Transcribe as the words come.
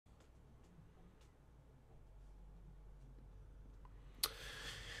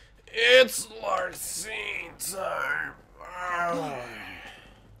It's Larcene time.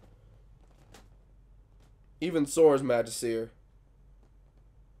 Even Sora's mad to see her.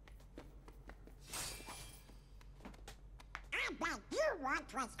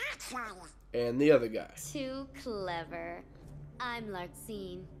 And the other guy. Too clever. I'm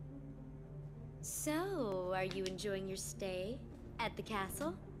Larcene. So, are you enjoying your stay at the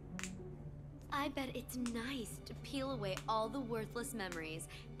castle? I bet it's nice to peel away all the worthless memories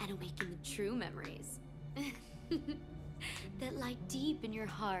and awaken the true memories that lie deep in your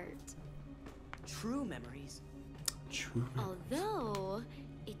heart. True memories? True. Although,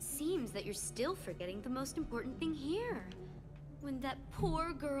 it seems that you're still forgetting the most important thing here. When that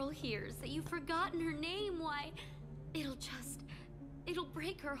poor girl hears that you've forgotten her name, why, it'll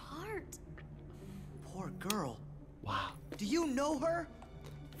break her heart. Poor girl. Wow. Do you know her?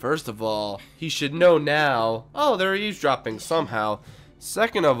 First of all, he should know now. Oh, they're eavesdropping somehow.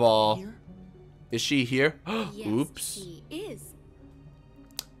 Second of all, Here? is she here? Yes, Oops. she is.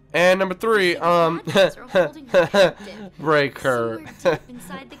 And number 3, Badgers are holding her captive, break her somewhere deep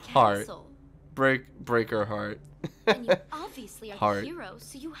inside the heart. castle. Break her heart. And you obviously are Heart. the hero,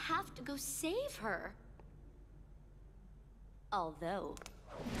 so you have to go save her. Although,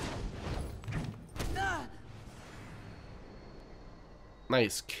 Ah!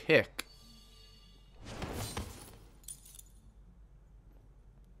 Nice kick.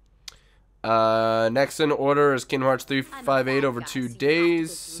 Next in order is Kingdom Hearts 358 over 2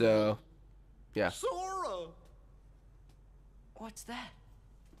 days, so yeah. Sora! What's that?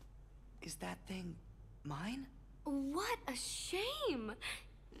 Is that thing mine? what a shame!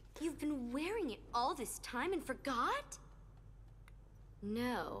 You've been wearing it all this time and forgot?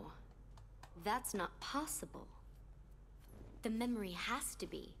 No, that's not possible. The memory has to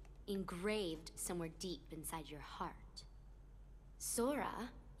be engraved somewhere deep inside your heart.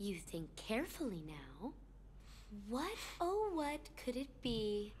 Sora, you think carefully now. What, oh what could it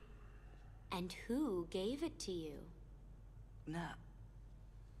be? And who gave it to you?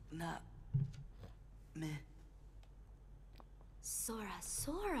 Meh.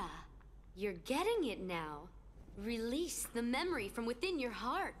 Sora, you're getting it now. Release the memory from within your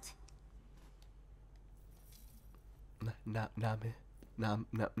heart. Namine.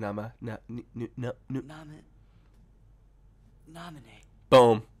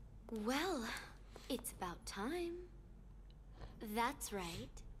 Boom. Well, it's about time. That's right,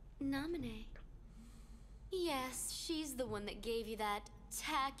 Namine. Yes, she's the one that gave you that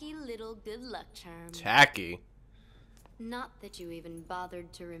tacky little good luck charm. Tacky. Not that you even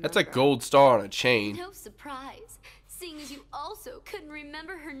bothered to remember. That's a gold star on a chain. No surprise, seeing as you also couldn't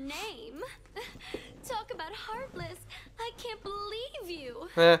remember her name. Talk about Heartless. I can't believe you.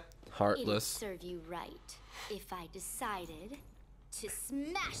 Heartless. It'd serve you right if I decided to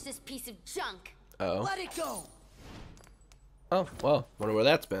smash this piece of junk. Oh. Let it go! Oh, well, wonder where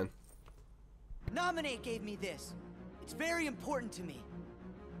that's been. Nominate gave me this. It's very important to me.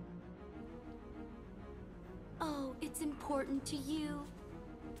 Oh, it's important to you.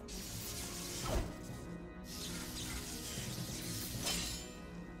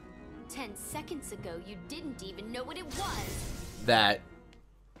 Ten seconds ago, you didn't even know what it was. That.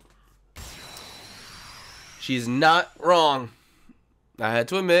 She's not wrong. I had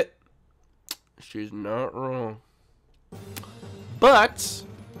to admit, she's not wrong. But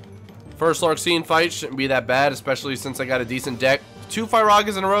first Larcene fight shouldn't be that bad, especially since I got a decent deck. 2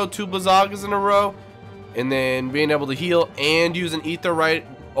 Firagas in a row, 2 Blizzagas in a row, and then being able to heal and use an ether right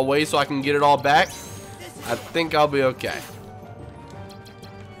away so I can get it all back. I think I'll be okay.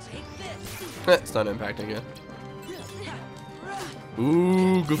 Stun impact again.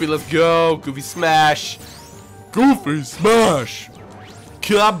 Ooh, Goofy, let's go. Goofy smash. Goofy smash.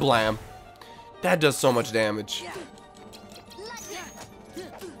 Kablam. That does so much damage.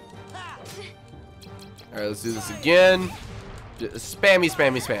 Alright, let's do this again. Just spammy,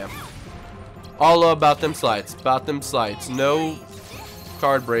 spammy, spam. All about them slides. About them slides. No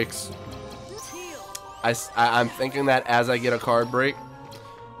card breaks. I'm thinking that as I get a card break.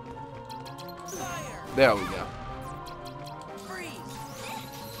 There we go.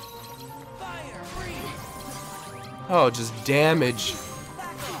 Oh, just damage.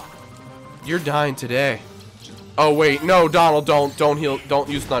 You're dying today. Oh wait, no, Donald, don't heal, don't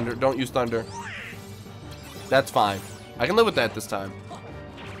use thunder, don't use thunder. That's fine. I can live with that this time.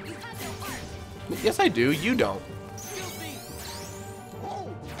 Yes, I do. You don't.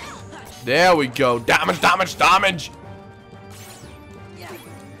 There we go. Damage, damage, damage.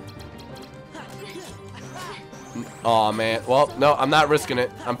 Aw, man. Well, no, I'm not risking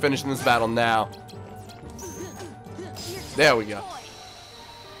it. I'm finishing this battle now. There we go.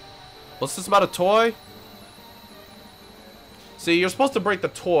 What's this about a toy? See, you're supposed to break the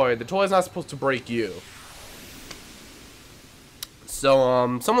toy. The toy's not supposed to break you.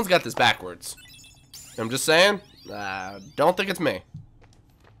 So, someone's got this backwards. I'm just saying. Don't think it's me.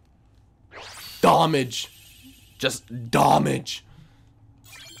 Damage. Just damage.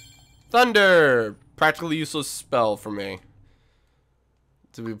 Thunder. Practically useless spell for me.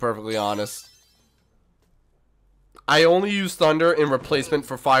 To be perfectly honest. I only use thunder in replacement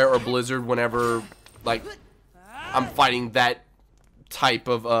for fire or blizzard whenever, like, I'm fighting that type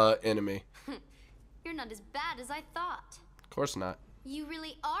of enemy. You're not as bad as I thought. Of course not. You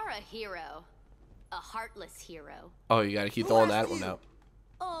really are a hero. A heartless hero. Oh, you gotta keep throwing that one out.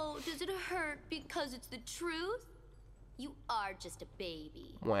 Oh, does it hurt because it's the truth? You are just a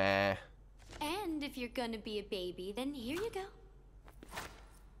baby. Wah. And if you're gonna be a baby, then here you go.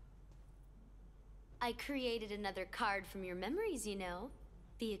 I created another card from your memories, you know.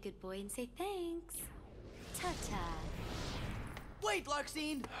 Be a good boy and say thanks. Ta-ta. Wait,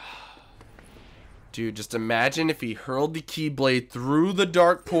 Larxene! Dude, just imagine if he hurled the Keyblade through the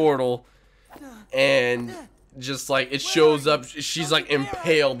dark portal and just like it shows up, she's like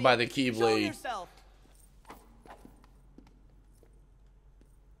impaled by the Keyblade.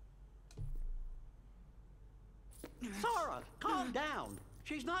 Sora, calm down.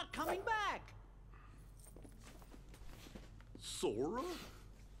 She's not coming back. Sora?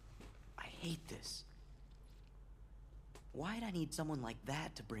 I hate this. Why'd I need someone like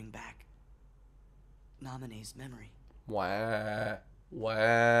that to bring back Naminé's memory? Wah.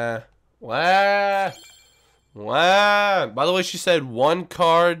 Wah. Wah. Wah. By the way, she said 1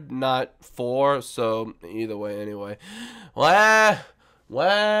 card, not 4, so either way, anyway. Wah.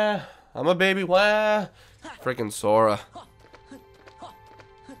 Wah. I'm a baby. Wah. Freaking Sora.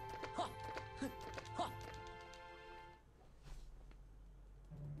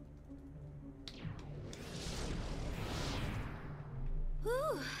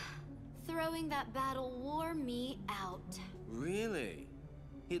 Whew. Throwing that battle wore me out. Really?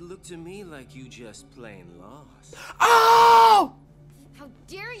 It looked to me like you just plain lost. Oh! How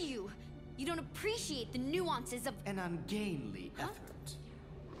dare you! You don't appreciate the nuances of An ungainly effort.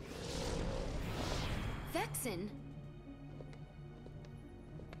 Vexen.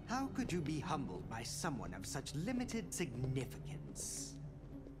 How could you be humbled by someone of such limited significance?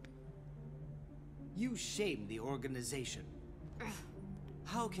 You shame the organization.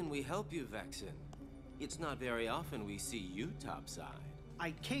 How can we help you, Vexen? It's not very often we see you topside.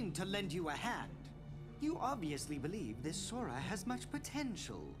 I came to lend you a hand. You obviously believe this Sora has much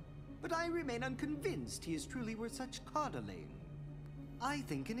potential, but I remain unconvinced he is truly worth such coddling. I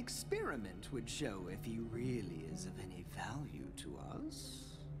think an experiment would show if he really is of any value to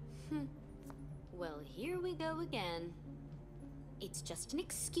us. Well, here we go again. It's just an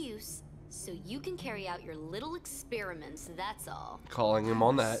excuse, so you can carry out your little experiments, that's all. Calling him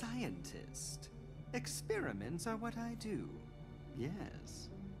on that. Scientist. Experiments are what I do. Yes.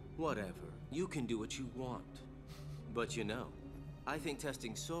 Whatever. You can do what you want. But you know, I think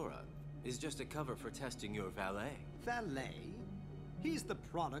testing Sora is just a cover for testing your valet. Valet? He's the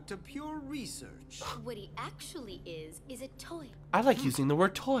product of pure research. What he actually is a toy. I like using the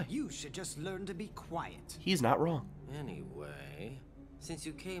word toy. You should just learn to be quiet. He's not wrong. Anyway, since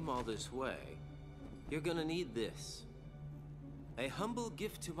you came all this way, you're gonna need this. A humble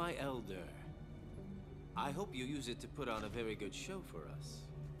gift to my elder. I hope you use it to put on a very good show for us.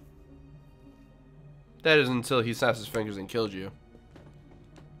 That is until he snaps his fingers and kills you.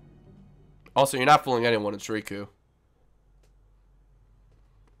 Also, you're not fooling anyone, it's Riku.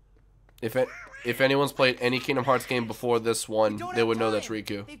 If anyone's played any Kingdom Hearts game before this one, they would know that's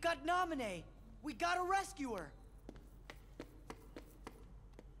Riku. They've got Naminé. We gotta rescue her.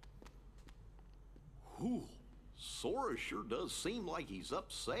 Whew. Sora sure does seem like he's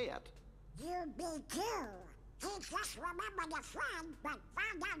upset. You be too. He just remembered a friend, but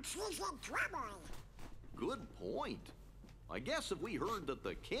found out she's in trouble. Good point. I guess if we heard that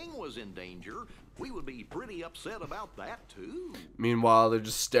the king was in danger, we would be pretty upset about that too. Meanwhile, they're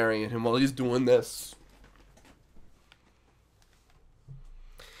just staring at him while he's doing this.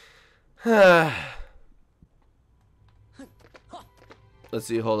 Let's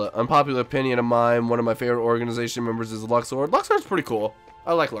see, hold up. Unpopular opinion of mine, one of my favorite organization members is Luxord. Luxord's pretty cool.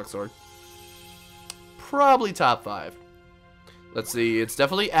 I like Luxord. Probably top 5. Let's see, it's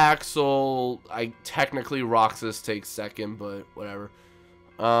definitely Axel. Technically Roxas takes second, but whatever.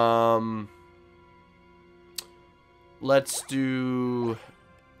 Let's do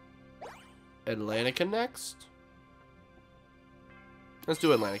Atlantica next. Let's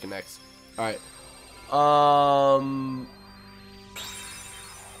do Atlantica next. Alright.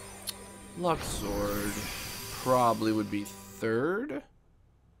 Luxord probably would be 3rd.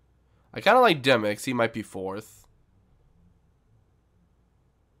 I kind of like Demyx. He might be 4th.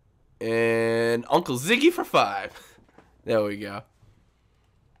 And Uncle Ziggy for 5. There we go.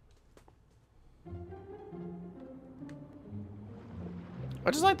 I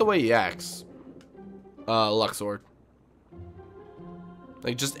just like the way he acts. Luxord.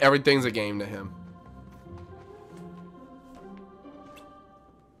 Like, just everything's a game to him.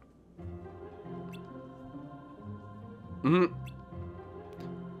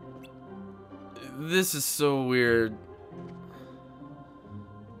 This is so weird.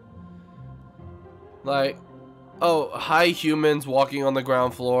 Like, oh, hi humans walking on the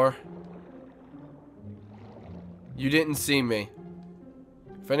ground floor. You didn't see me.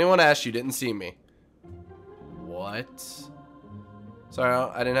 If anyone asked, you didn't see me. What? Sorry,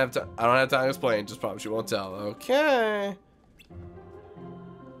 I didn't have to. I don't have time to explain. Just promise you won't tell. Okay.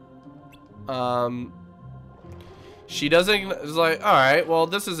 She doesn't. It's like, all right. Well,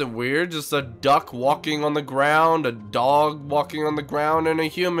 this isn't weird. Just a duck walking on the ground, a dog walking on the ground, and a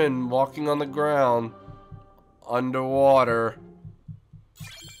human walking on the ground underwater.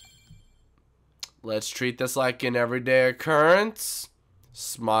 Let's treat this like an everyday occurrence.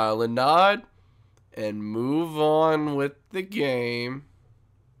 Smile and nod. And move on with the game.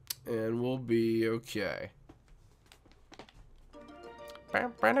 And we'll be okay.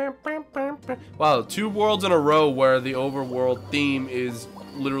 Wow, 2 worlds in a row where the overworld theme is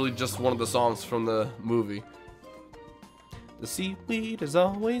literally just one of the songs from the movie. The seaweed is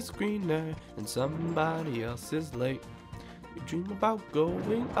always greener and somebody else is late. You dream about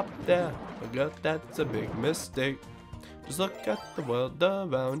going up there, but God, that's a big mistake. Just look at the world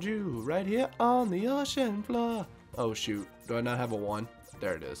around you, right here on the ocean floor. Oh shoot, do I not have a 1?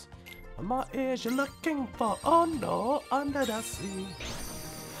 There it is. What is you looking for? Oh no, under the sea.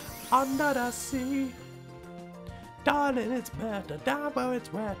 Under the sea. Darling, it's better down where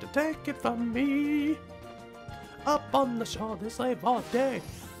it's wetter. Take it from me. Up on the shore, they slave all day.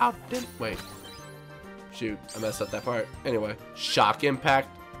 Out in... Wait. Shoot, I messed up that part. Anyway, shock impact.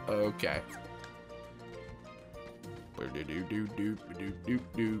 Okay.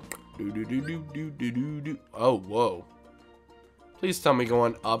 Oh, whoa. Please tell me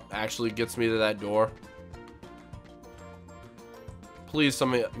going up actually gets me to that door. Please tell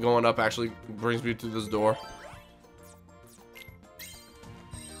me going up actually brings me to this door.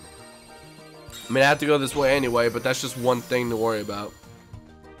 I mean, I have to go this way anyway, but that's just one thing to worry about.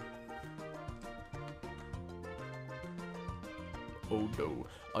 Oh no,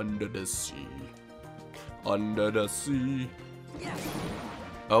 under the sea. Under the sea.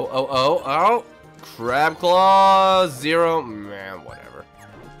 Oh, oh, oh, oh. Crab claw 0. Man, whatever.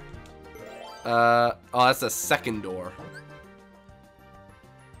 Oh, that's the 2nd door.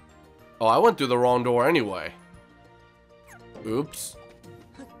 Oh, I went through the wrong door anyway. Oops.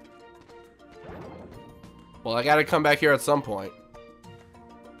 Well, I gotta come back here at some point.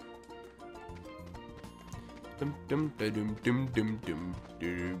 I'm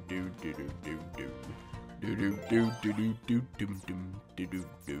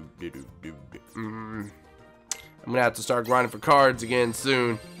gonna have to start grinding for cards again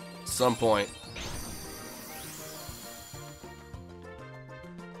soon, at some point.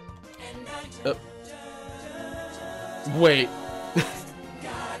 Oh. Wait.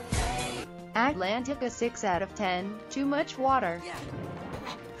 Atlantica 6 out of 10. Too much water.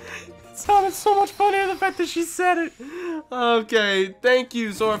 It sounded so much funnier the fact that she said it. Okay, thank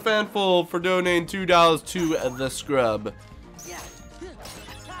you, Sora Fanful, for donating $2 to the scrub.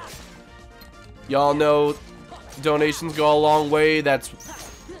 Y'all know donations go a long way. That's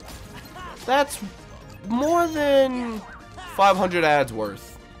more than 500 ads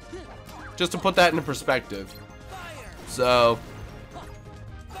worth. Just to put that into perspective. So,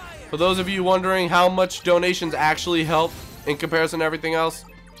 for those of you wondering how much donations actually help in comparison to everything else,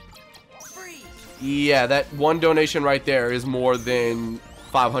 yeah, that one donation right there is more than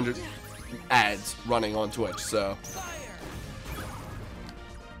 500 ads running on Twitch, so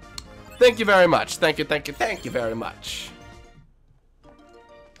thank you very much. Thank you very much.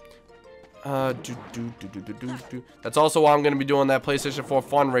 That's also why I'm going to be doing that PlayStation 4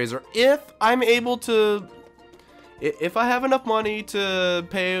 fundraiser. If I'm able to, if I have enough money to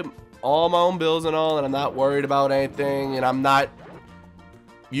pay all my own bills and all, and I'm not worried about anything, and I'm not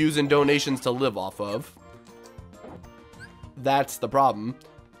using donations to live off of. That's the problem.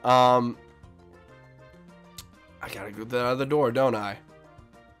 I gotta go to the other door, don't I?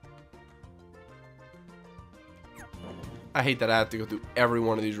 I hate that I have to go through every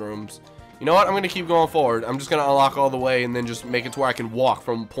one of these rooms. You know what? I'm going to keep going forward. I'm just going to unlock all the way and then just make it to where I can walk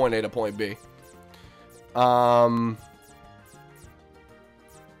from point A to point B. Man,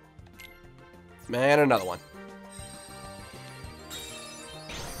 another one.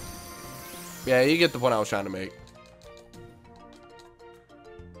 Yeah, you get the point I was trying to make.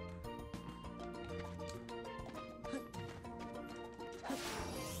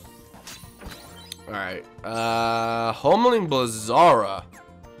 Alright. Homeling Blizzara.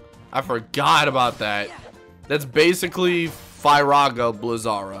 I forgot about that. That's basically Firaga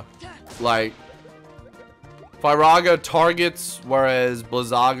Blizzara. Like, Firaga targets, whereas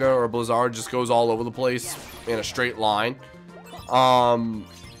Blizzaga or Blizzara just goes all over the place in a straight line. Homing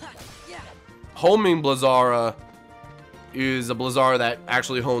Blizzara is a Blizzara that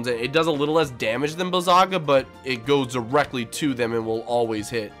actually hones it. It does a little less damage than Blizzaga, but it goes directly to them and will always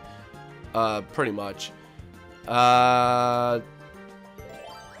hit. Pretty much. I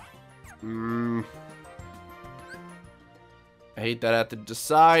hate that I have to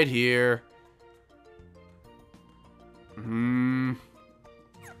decide here.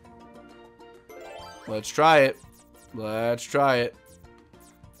 Let's try it. Let's try it.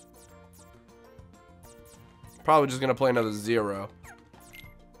 Probably just gonna play another 0.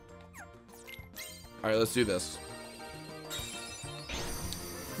 Alright, let's do this.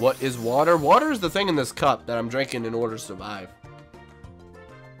 What is water? Water is the thing in this cup that I'm drinking in order to survive.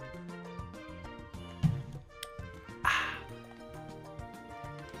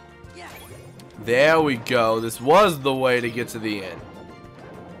 There we go. This was the way to get to the end.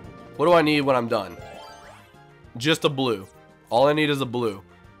 What do I need when I'm done? Just a blue. All I need is a blue.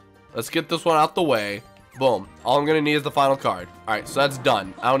 Let's get this one out the way. Boom. All I'm going to need is the final card. Alright, so that's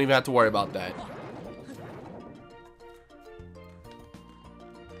done. I don't even have to worry about that.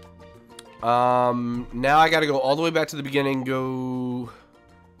 Now I gotta go all the way back to the beginning, go...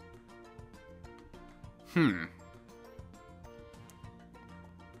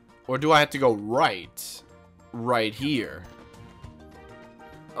 Or do I have to go right? Right here.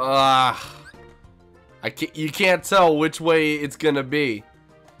 You can't tell which way it's gonna be.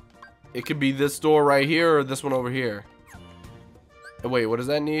 It could be this door right here or this one over here. Oh, wait, what does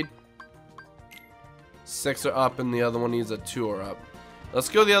that need? 6 are up and the other one needs a 2 are up. Let's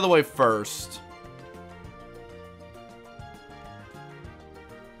go the other way first.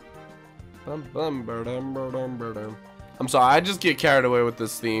 I'm sorry, I just get carried away with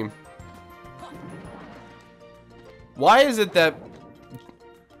this theme. Why is it that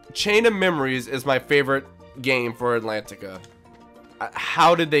Chain of Memories is my favorite game for Atlantica?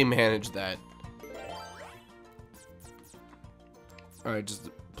 How did they manage that? Alright, just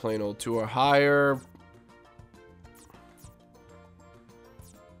plain old 2 or higher.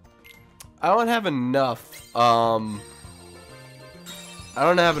 I don't have enough, I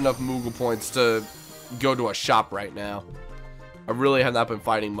don't have enough Moogle points to go to a shop right now. I really have not been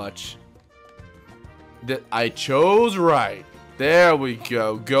fighting much. I chose right. There we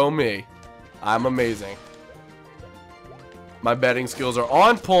go. Go me. I'm amazing. My betting skills are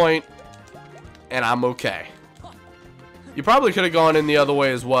on point, and I'm okay. You probably could have gone in the other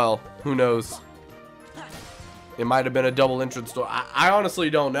way as well. Who knows? It might have been a double entrance door. I honestly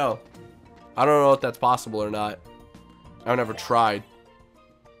don't know. I don't know if that's possible or not. I've never tried.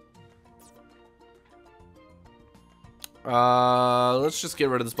 Let's just get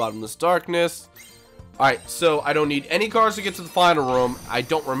rid of this bottomless darkness. Alright, so I don't need any cards to get to the final room. I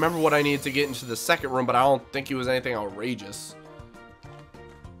don't remember what I needed to get into the second room, but I don't think it was anything outrageous.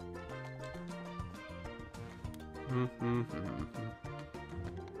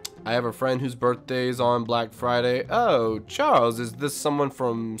 I have a friend whose birthday is on Black Friday. Oh, Charles, is this someone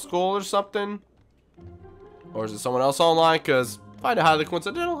from school or something? Or is it someone else online? Because I find it highly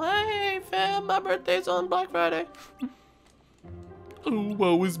coincidental. Hey, fam, my birthday's on Black Friday. Oh,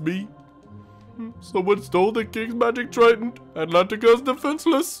 woe is me. Someone stole the king's magic trident. Atlantica's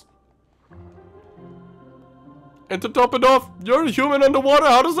defenseless. And to top it off, you're a human underwater.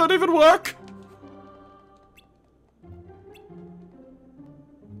 How does that even work?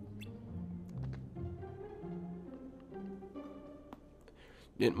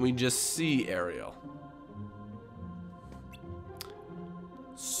 Didn't we just see Ariel?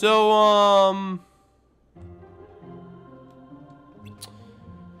 So,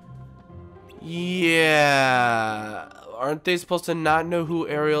 yeah. Aren't they supposed to not know who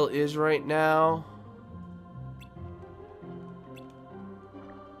Ariel is right now?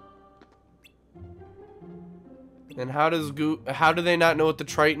 And how do they not know what the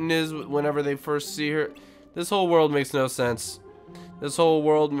Triton is whenever they first see her? This whole world makes no sense. This whole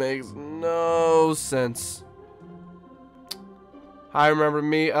world makes no sense. I remember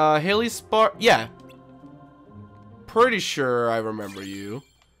me. Haley Spark. Yeah. Pretty sure I remember you.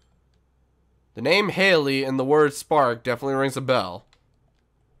 The name Haley and the word Spark definitely rings a bell.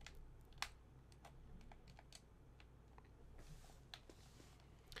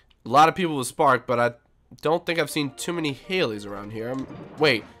 A lot of people with Spark, but I don't think I've seen too many Haleys around here.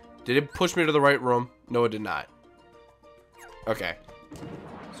 Wait, did it push me to the right room? No, it did not. Okay.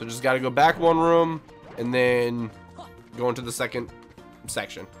 So just gotta go back one room and then go into the second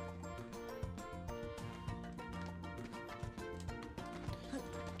section.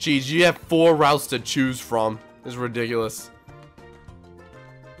 Jeez, you have 4 routes to choose from. This is ridiculous.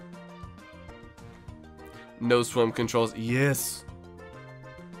 No swim controls. Yes.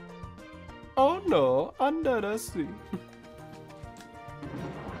 Oh no, under the sea.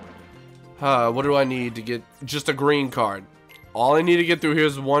 What do I need to get? Just a green card. All I need to get through here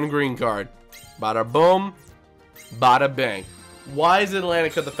is 1 green card. Bada boom, bada bang. Why is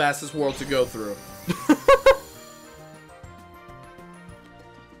Atlantica the fastest world to go through?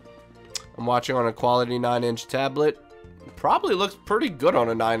 I'm watching on a quality 9-inch tablet. Probably looks pretty good on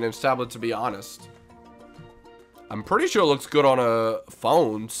a 9-inch tablet, to be honest. I'm pretty sure it looks good on a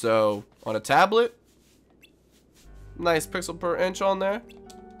phone, so on a tablet. Nice pixel per inch on there.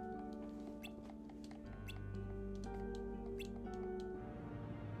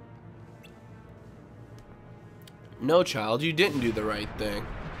 No, child, you didn't do the right thing.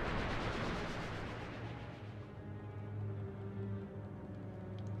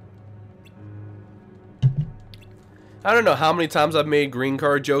 I don't know how many times I've made green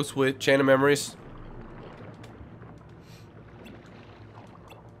card jokes with Chain of Memories.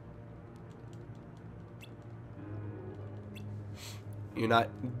 You're not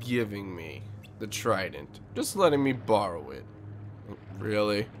giving me the trident, just letting me borrow it.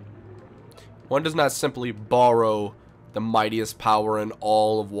 Really? One does not simply borrow the mightiest power in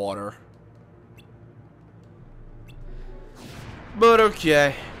all of water. But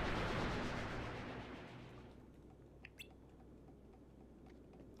okay.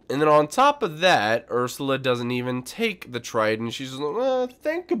 And then on top of that, Ursula doesn't even take the trident. She's just like,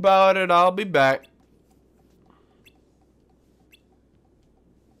 think about it, I'll be back.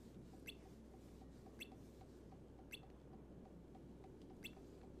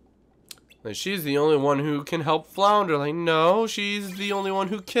 And she's the only one who can help Flounder. Like, no, she's the only one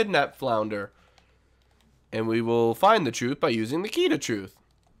who kidnapped Flounder. And we will find the truth by using the key to truth.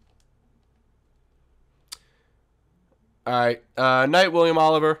 Alright, night, William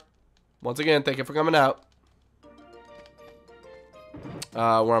Oliver. Once again, thank you for coming out.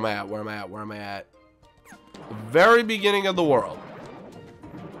 Where am I at? Where am I at? Where am I at? The very beginning of the world.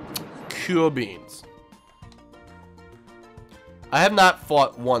 Cool beans. I have not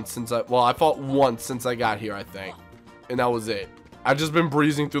fought once since I fought once since I got here, I think. And that was it. I've just been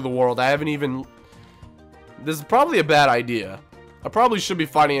breezing through the world. I haven't even... This is probably a bad idea. I probably should be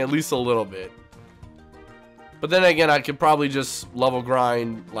fighting at least a little bit. But then again, I could probably just level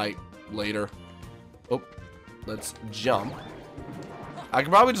grind, like, later. Oh, let's jump. I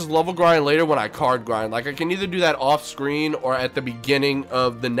could probably just level grind later when I card grind. Like, I can either do that off screen or at the beginning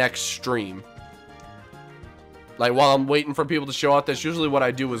of the next stream. Like, while I'm waiting for people to show up, that's usually what I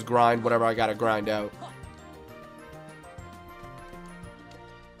do is grind whatever I gotta grind out.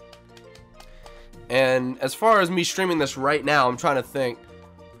 And as far as me streaming this right now, I'm trying to think.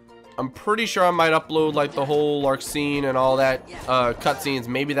 I'm pretty sure I might upload, like, the whole arc scene and all that cutscenes.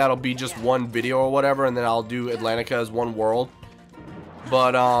 Maybe that'll be just one video or whatever, and then I'll do Atlantica as one world.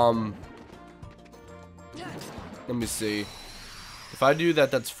 But, let me see. If I do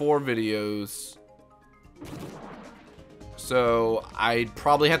that, that's 4 videos. So, I'd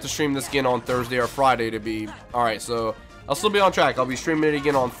probably have to stream this again on Thursday or Friday to be... Alright, so, I'll still be on track. I'll be streaming it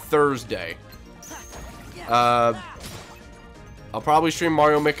again on Thursday. I'll probably stream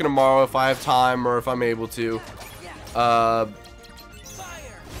Mario Maker tomorrow if I have time or if I'm able to.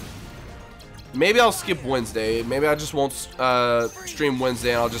 Maybe I'll skip Wednesday. Maybe I just won't stream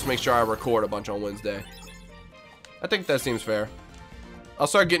Wednesday and I'll just make sure I record a bunch on Wednesday. I think that seems fair. I'll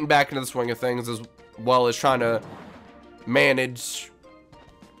start getting back into the swing of things as well as trying to manage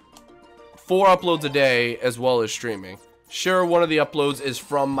 4 uploads a day as well as streaming. Sure, one of the uploads is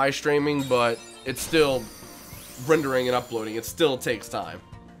from my streaming, but it's still rendering and uploading. It still takes time.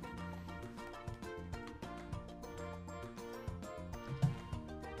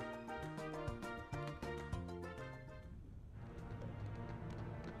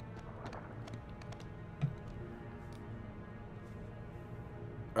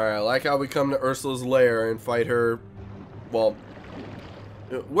 Alright, I like how we come to Ursula's lair and fight her. Well,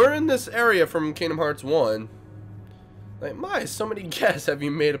 we're in this area from Kingdom Hearts 1. Like, my, so many guesses. Have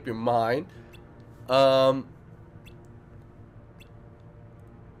you made up your mind?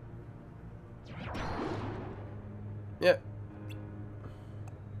 Yeah.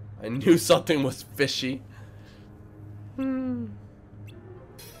 I knew something was fishy.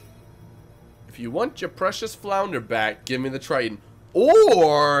 If you want your precious flounder back, give me the Triton.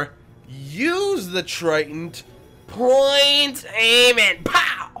 Or use the Triton to point, aim, and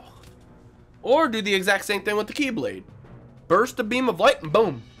pow! Or do the exact same thing with the Keyblade. Burst a beam of light and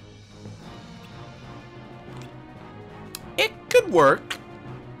boom. It could work.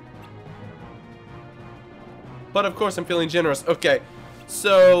 But of course I'm feeling generous. Okay.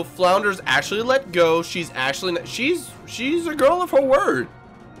 So Flounder's actually let go. She's actually she's a girl of her word.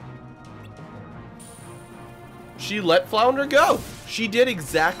 She let Flounder go. She did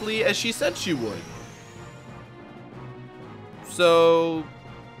exactly as she said she would. So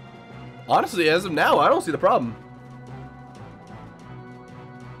honestly, as of now, I don't see the problem.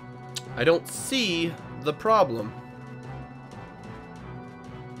 I don't see the problem.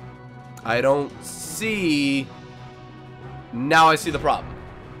 I don't see. Now I see the problem.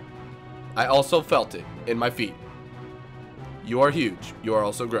 I also felt it in my feet. You are huge. You are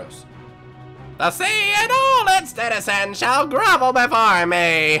also gross. The sea and all its citizens shall grovel before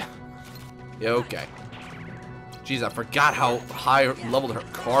me. Yeah, okay. Jeez, I forgot how high leveled her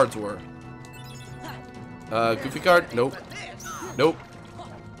cards were. Goofy card? Nope. Nope.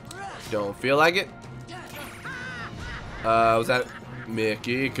 Don't feel like it. Was that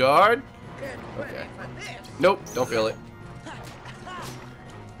Mickey card? Okay. Nope, don't feel it.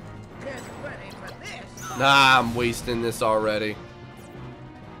 Nah, I'm wasting this already.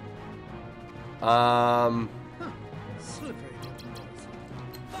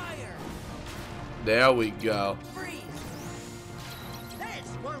 There we go.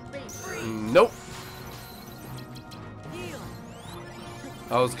 Nope.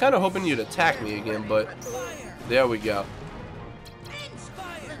 I was kind of hoping you'd attack me again, but there we go.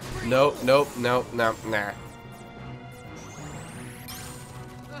 Nope, nope, nope, nope, nah.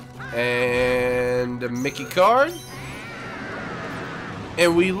 And a Mickey card.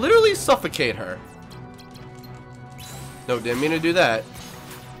 And we literally suffocate her. No, didn't mean to do that.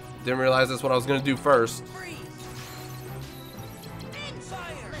 Didn't realize that's what I was going to do first.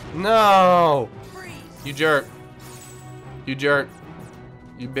 No! You jerk. You jerk.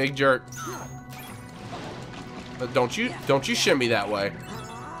 You big jerk. But don't you shimmy that way.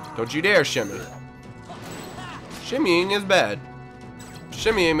 Don't you dare shimmy. Shimmying is bad.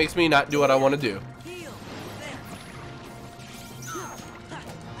 Shimmying makes me not do what I want to do.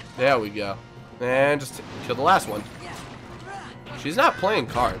 There we go. And just kill the last one. She's not playing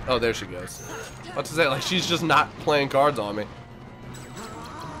cards. Oh, there she goes. What to say? Like, she's just not playing cards on me.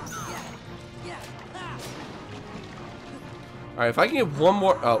 Alright, if I can get one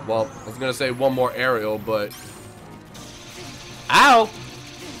more... Oh, well, I was going to say one more aerial, but... Ow!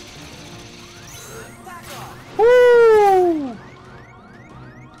 Woo!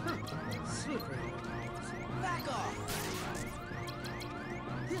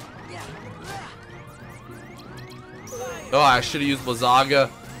 Oh, I should have used Blizzaga.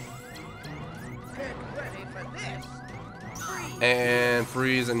 And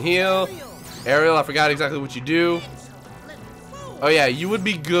freeze and heal. Aerial, I forgot exactly what you do. Oh yeah, you would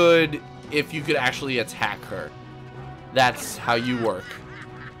be good if you could actually attack her. That's how you work.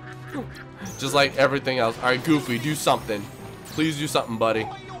 Just like everything else. Alright, Goofy, do something. Please do something, buddy.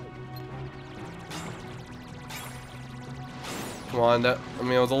 Come on, that, I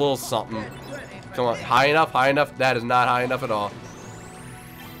mean, it was a little something. Come on, high enough, high enough. That is not high enough at all.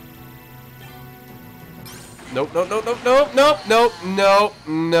 Nope, nope, nope, nope, nope, nope, nope, nope,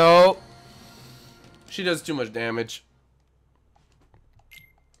 nope. She does too much damage.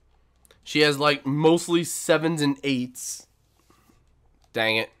 She has like mostly 7s and 8s.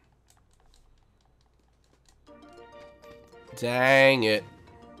 Dang it. Dang it.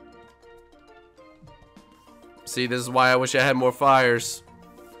 See, this is why I wish I had more fires.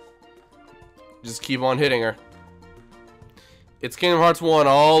 Just keep on hitting her. It's Kingdom Hearts 1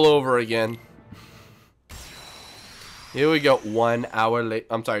 all over again. Here we go. 1 hour late.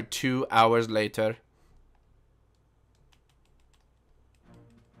 I'm sorry, 2 hours later.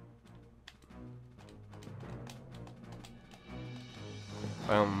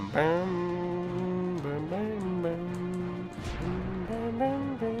 Bum, bum, bum, bum, bum, bum,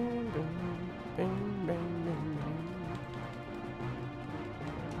 bum, bum, bum, bum.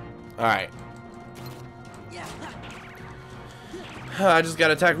 All right. I just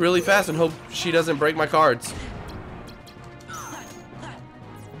gotta attack really fast and hope she doesn't break my cards.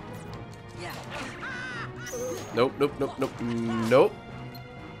 Nope, nope, nope, nope, nope.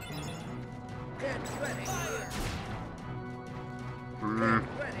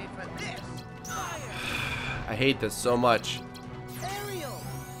 I hate this so much.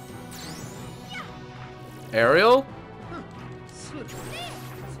 Aerial?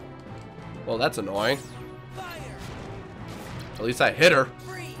 Well, that's annoying. At least I hit her.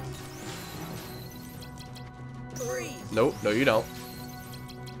 Nope, no you don't.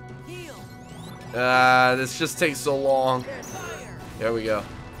 This just takes so long. There we go.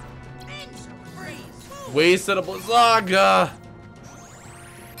 Wasted a Blizzaga.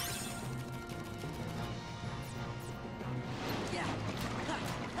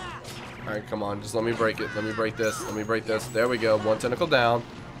 Alright, come on. Just let me break it. Let me break this. Let me break this. There we go. 1 tentacle down.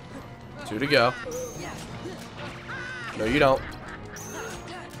 2 to go. No, you don't.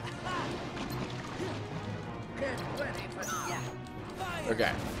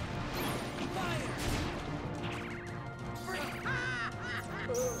 Okay.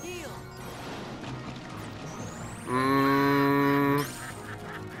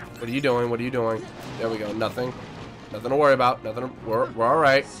 What are you doing? What are you doing? There we go. Nothing. Nothing to worry about. Nothing. We're all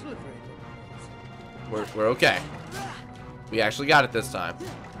right. We're okay. We actually got it this time.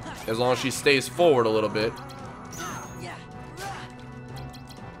 As long as she stays forward a little bit.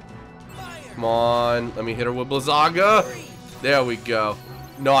 Come on. Let me hit her with Blizzaga. There we go.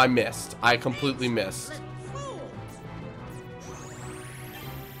 No, I missed. I completely missed.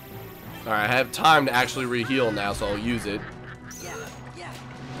 Alright, I have time to actually re-heal now, so I'll use it.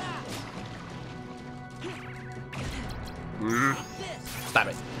 Stop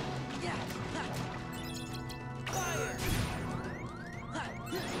it.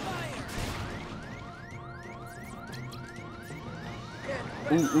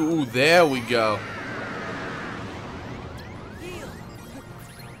 Ooh, there we go.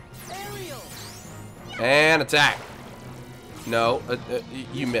 And attack. No,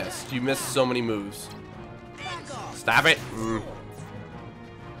 you missed. You missed so many moves. Stop it.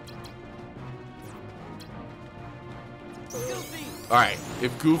 Alright,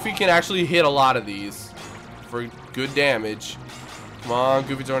 if Goofy can actually hit a lot of these for good damage. Come on,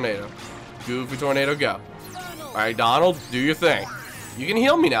 Goofy Tornado. Goofy Tornado, go. Alright, Donald, do your thing. You can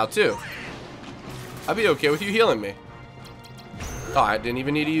heal me now, too. I'd be okay with you healing me. Oh, I didn't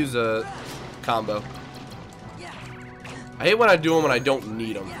even need to use a combo. I hate when I do them when I don't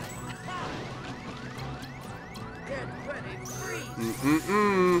need them.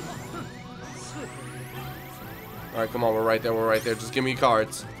 Alright, come on, we're right there, we're right there. Just give me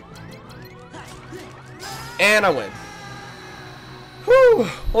cards. And I win. Whew!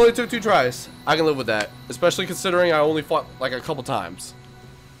 Only took 2 tries. I can live with that. Especially considering I only fought like a couple times.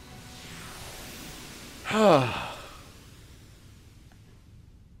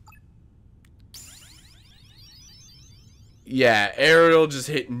 Yeah, Ariel just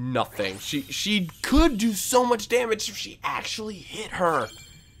hit nothing. She could do so much damage if she actually hit her.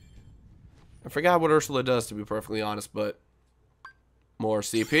 I forgot what Ursula does, to be perfectly honest, but more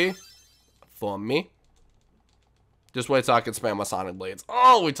CP for me. Just wait till I can spam my Sonic Blades.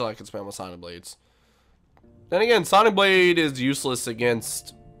 Oh, wait till I can spam my Sonic Blades. Then again, Sonic Blade is useless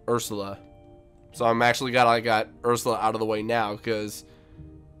against Ursula. So I'm actually glad I got Ursula out of the way now, because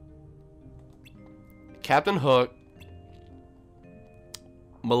Captain Hook,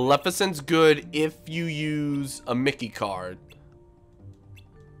 Maleficent's good if you use a Mickey card.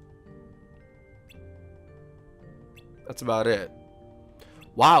 That's about it.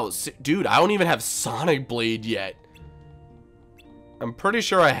 Wow, dude, I don't even have Sonic Blade yet. I'm pretty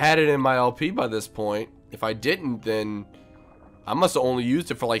sure I had it in my LP by this point. If I didn't, then I must have only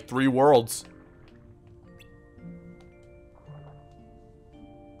used it for like 3 worlds.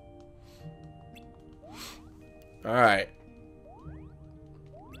 Alright.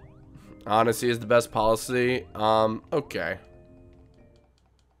 Honesty is the best policy. Okay.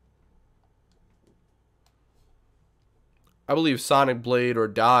 I believe Sonic Blade or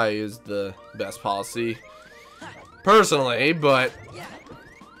die is the best policy. Personally, but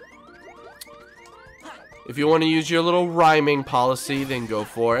if you want to use your little rhyming policy, then go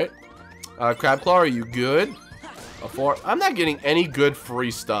for it. Crabclaw, are you good? I'm not getting any good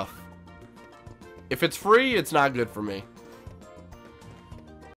free stuff. If it's free, it's not good for me.